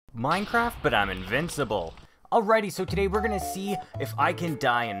Minecraft, but I'm invincible. Alrighty, so today we're gonna see if I can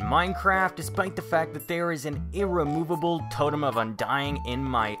die in Minecraft, despite the fact that there is an irremovable totem of undying in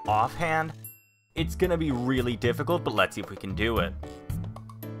my offhand. It's gonna be really difficult, but let's see if we can do it.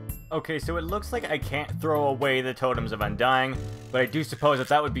 Okay, so it looks like I can't throw away the totems of undying, but I do suppose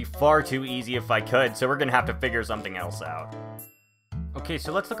that would be far too easy if I could, so we're gonna have to figure something else out. Okay,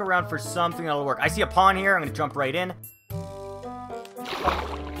 so let's look around for something that'll work. I see a pond here, I'm gonna jump right in.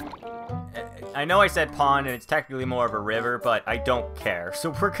 I know I said pond, and it's technically more of a river, but I don't care.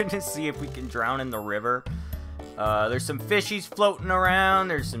 So we're gonna see if we can drown in the river. There's some fishies floating around,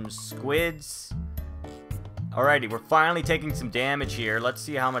 there's some squids. Alrighty, we're finally taking some damage here. Let's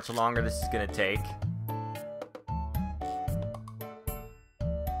see how much longer this is gonna take.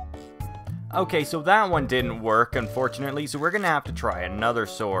 Okay, so that one didn't work, unfortunately, so we're gonna have to try another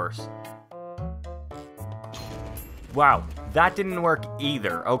source. Wow, that didn't work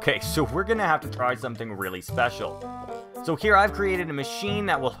either. Okay, so we're gonna have to try something really special. So here I've created a machine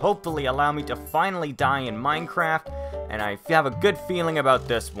that will hopefully allow me to finally die in Minecraft, and I have a good feeling about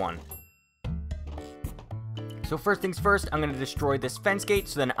this one. So first things first, I'm going to destroy this fence gate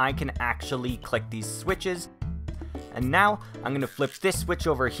so then I can actually click these switches. And now, I'm going to flip this switch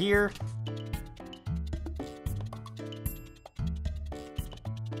over here.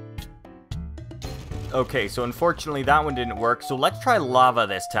 Okay, so unfortunately that one didn't work, so let's try lava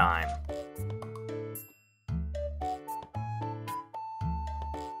this time.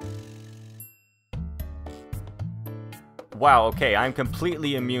 Wow, okay, I'm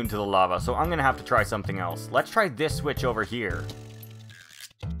completely immune to the lava, so I'm gonna have to try something else. Let's try this switch over here.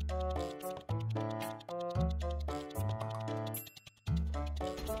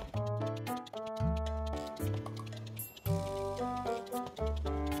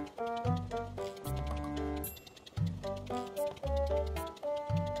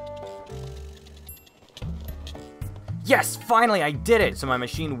 Yes, finally I did it! So my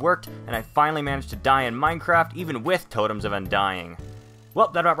machine worked, and I finally managed to die in Minecraft, even with totems of undying. Well,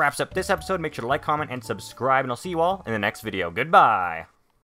 that about wraps up this episode. Make sure to like, comment, and subscribe, and I'll see you all in the next video. Goodbye!